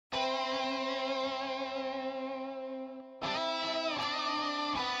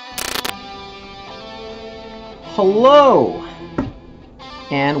Hello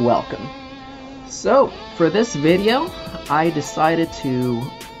and welcome. So for this video I decided to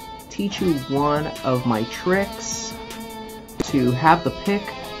teach you one of my tricks to have the pick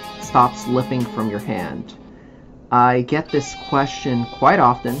stop slipping from your hand. I get this question quite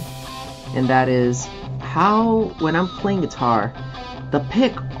often, and that is how when I'm playing guitar the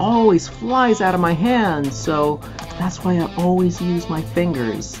pick always flies out of my hand, so that's why I always use my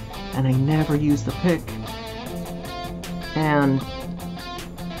fingers and I never use the pick. And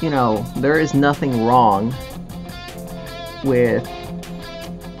you know, there is nothing wrong with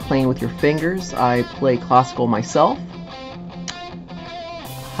playing with your fingers. I play classical myself.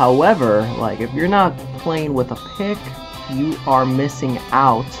 However, like if you're not playing with a pick, you are missing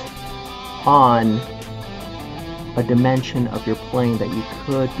out on a dimension of your playing that you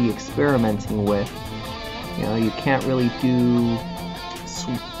could be experimenting with. You know, you can't really do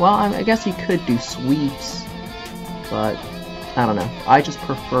well, I guess you could do sweeps, but I don't know. I just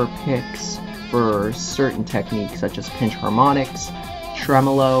prefer picks for certain techniques such as pinch harmonics,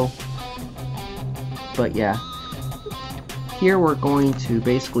 tremolo. But yeah, here we're going to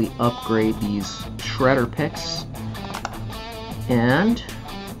basically upgrade these shredder picks, and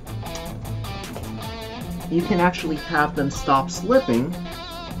you can actually have them stop slipping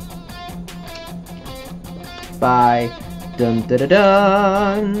by dun dun dun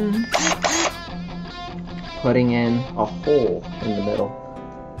dun putting in a hole in the middle.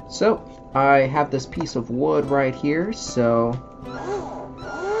 So I have this piece of wood right here, so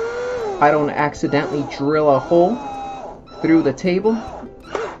I don't accidentally drill a hole through the table.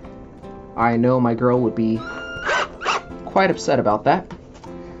 I know my girl would be quite upset about that,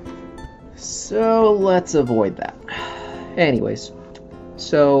 so let's avoid that. Anyways,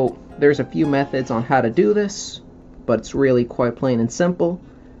 so there's a few methods on how to do this, but it's really quite plain and simple.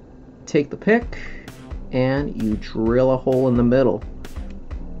 Take the pick and you drill a hole in the middle.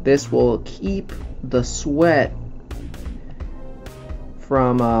 This will keep the sweat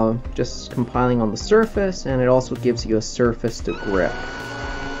from just compiling on the surface, and it also gives you a surface to grip.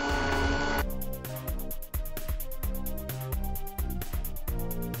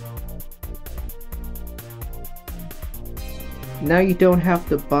 Now you don't have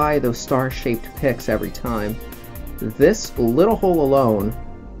to buy those star-shaped picks every time. This little hole alone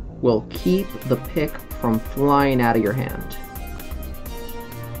will keep the pick from flying out of your hand.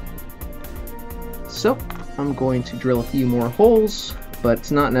 So I'm going to drill a few more holes, but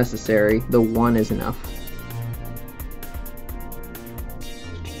it's not necessary. The one is enough.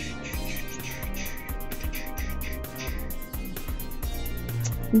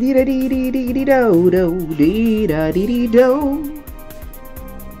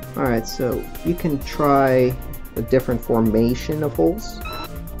 Alright, so you can try a different formation of holes.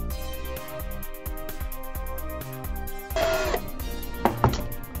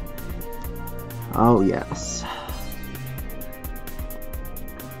 Oh yes.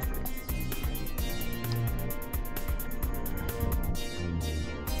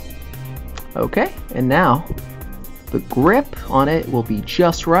 Okay, and now the grip on it will be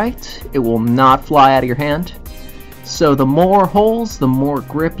just right. It will not fly out of your hand. So the more holes, the more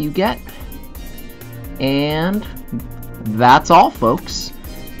grip you get. And that's all, folks.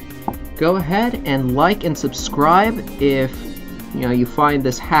 Go ahead and like and subscribe if you find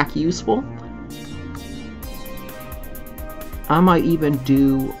this hack useful. I might even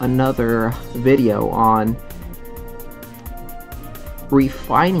do another video on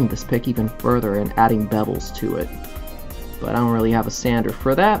refining this pick even further and adding bevels to it, but I don't really have a standard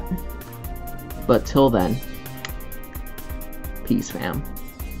for that. But till then, peace, fam.